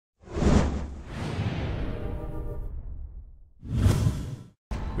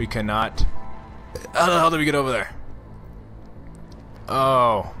We cannot. How the hell do we get over there?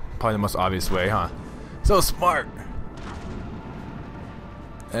 Oh, probably the most obvious way, huh? So smart.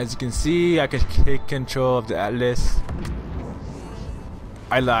 As you can see, I could take control of the Atlas.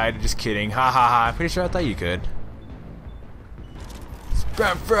 I lied, just kidding. Ha ha ha. Pretty sure I thought you could.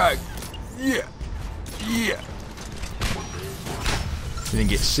 Spam frag. Yeah. Yeah. Didn't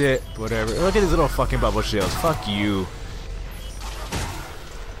get shit. Whatever. Look at these little fucking bubble shields. Fuck you.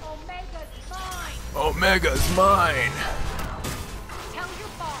 Omega's mine. Omega's mine. Tell your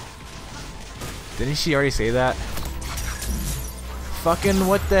boss. Didn't she already say that? Fucking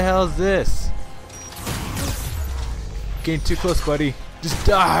what the hell is this? Getting too close, buddy. Just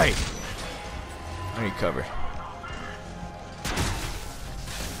die. I need cover.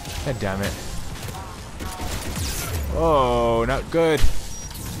 God damn it. Oh, not good.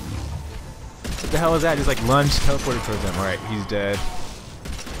 What the hell is that? Just like lunge, teleported towards him. Alright, he's dead.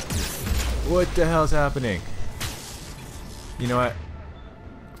 What the hell's happening? You know what?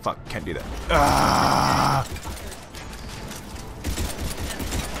 Fuck, can't do that. Ah!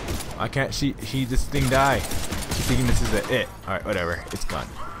 I can't see this thing die. Keep thinking this is it. Alright, whatever. It's gone.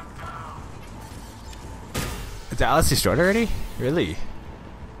 Is the Atlas destroyed already? Really?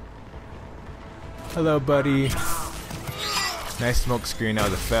 Hello, buddy. Nice smoke screen. That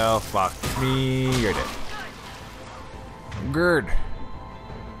was a fail. Fuck me. You're dead. Good.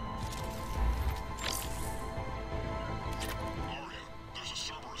 There's a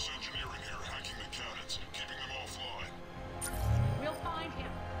Cerberus engineering here hacking the cannons, keeping them offline. We'll find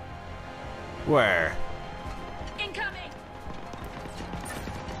him. Where? Incoming.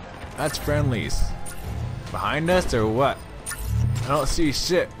 That's friendlies. Behind us or what? I don't see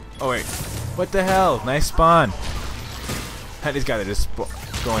shit. Oh wait. What the hell? Nice spawn. These guys are just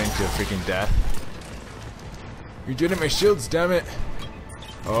going into freaking death. You're doing my shields, damn it.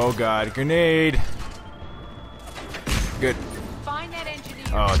 Oh god, grenade. Good. Find that engineer.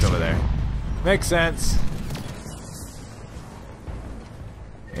 Oh, it's over there. Makes sense.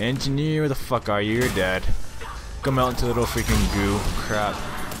 Engineer, where the fuck are you? You're dead. Go melt into little freaking goo. Crap.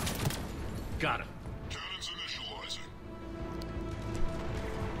 Got him. Cannons initializing.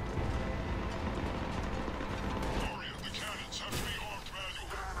 Aria, the cannons have to be armed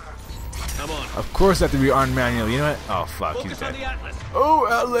manually. I'm on. Of course I have to be armed manually. You know what? Oh fuck, he's Focus on dead. the Atlas. Oh,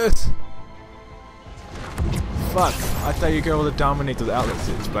 Atlas! Fuck, I thought you could be able to dominate those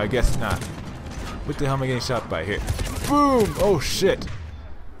Atlases, but I guess not. What the hell am I getting shot by here? Boom! Oh shit!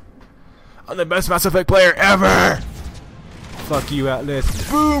 I'm the best Mass Effect player ever! Fuck you, Atlas.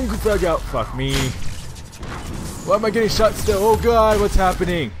 Boom! Frag out. Fuck me. Why am I getting shot still? Oh god, what's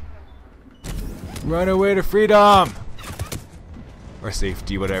happening? Run away to freedom! Or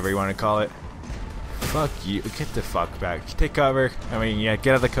safety, whatever you want to call it. Fuck you. Get the fuck back. Take cover. I mean, yeah,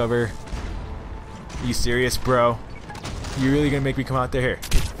 get out of the cover. Are you serious, bro? You really gonna make me come out there? Here.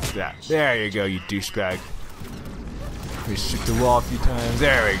 That. There you go, you douchebag. We shoot the wall a few times.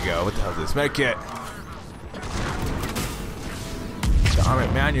 There we go. What the hell is this? Medkit. Arm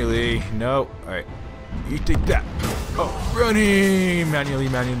it manually. Nope. Alright. You take that. Oh, running! Manually.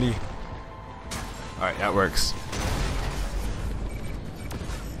 Alright, that works.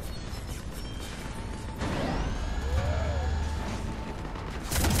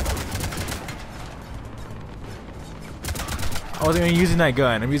 I wasn't even using that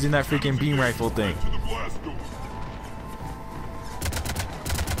gun. I'm using that freaking beam rifle thing. To the blast door.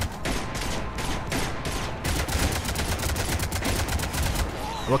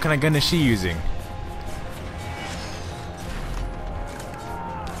 What kind of gun is she using?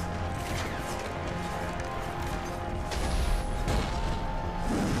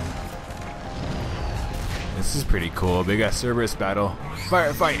 This is pretty cool. Big ass Cerberus battle.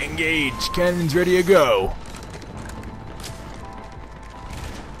 Firefight, engage. Cannons ready to go.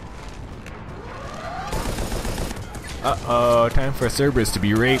 Uh-oh, time for Cerberus to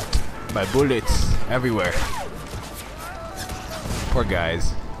be raped by bullets everywhere. Poor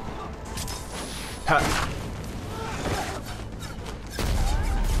guys. Ha!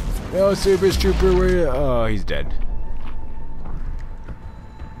 No, Cerberus trooper, where you? Oh, he's dead.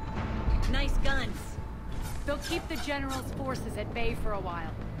 Nice guns. They'll keep the General's forces at bay for a while.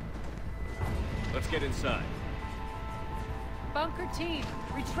 Let's get inside. Bunker team,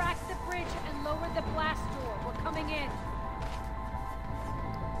 retract the bridge and lower the blast door. We're coming in.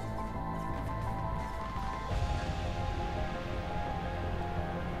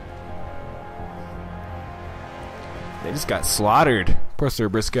 They just got slaughtered. Poor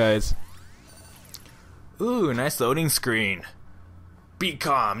Cerberus guys. Ooh, nice loading screen.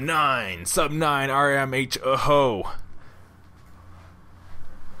 BCOM 9, Sub 9, RMH, ho.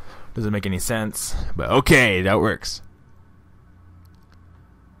 Doesn't make any sense, but okay, that works.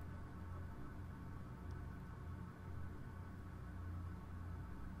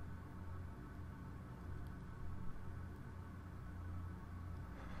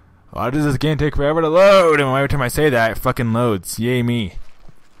 Why does this game take forever to load? And every time I say that, it fucking loads. Yay me.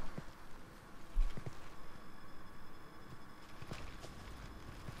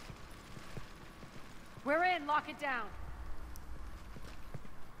 We're in. Lock it down.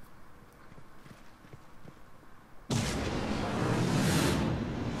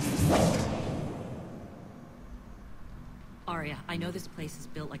 Arya, I know this place is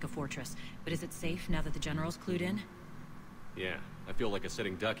built like a fortress, but is it safe now that the General's clued in? Yeah, I feel like a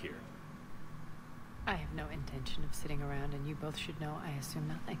sitting duck here. I have no intention of sitting around, and you both should know I assume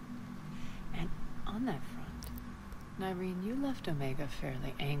nothing. And on that front, Nyreen, you left Omega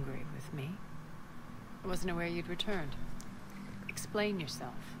fairly angry with me. I wasn't aware you'd returned. Explain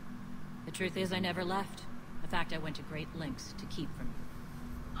yourself. The truth is I never left. In fact, I went to great lengths to keep from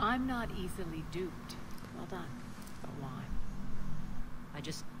you. I'm not easily duped. Well done. But why? I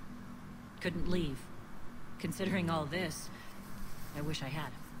just couldn't leave. Considering all this, I wish I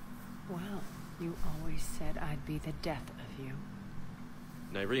had. Well, you always said I'd be the death of you.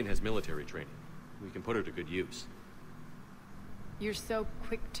 Nyreen has military training. We can put her to good use. You're so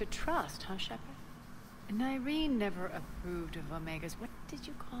quick to trust, huh, Shepard? Nyreen never approved of Omega's, what did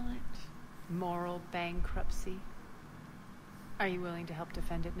you call it? Moral bankruptcy? Are you willing to help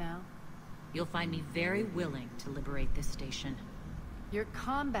defend it now? You'll find me very willing to liberate this station. Your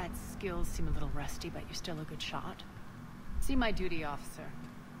combat skills seem a little rusty, but you're still a good shot. See my duty officer.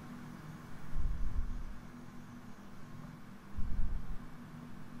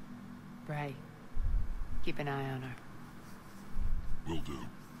 Bray, keep an eye on her. Will do.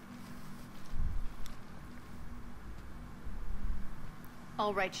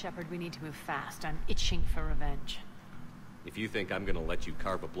 All right, Shepard, we need to move fast. I'm itching for revenge. If you think I'm gonna let you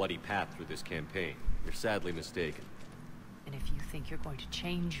carve a bloody path through this campaign, you're sadly mistaken. And if you think you're going to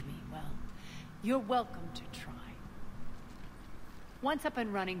change me, well, you're welcome to try. Once up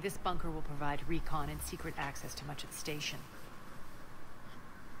and running, this bunker will provide recon and secret access to much of the station.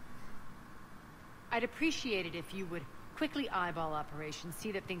 I'd appreciate it if you would quickly eyeball operations,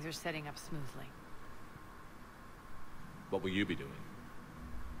 see that things are setting up smoothly. What will you be doing?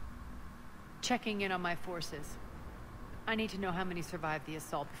 Checking in on my forces. I need to know how many survived the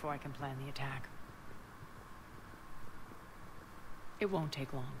assault before I can plan the attack. It won't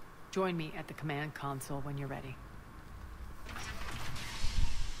take long. Join me at the command console when you're ready.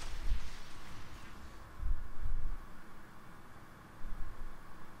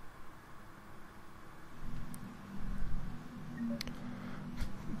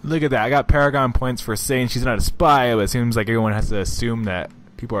 Look at that. I got Paragon points for saying she's not a spy, but it seems like everyone has to assume that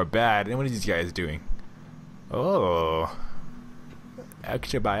people are bad. And what are these guys doing? Oh.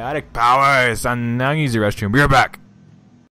 Extra biotic powers. And now use the restroom. We're back.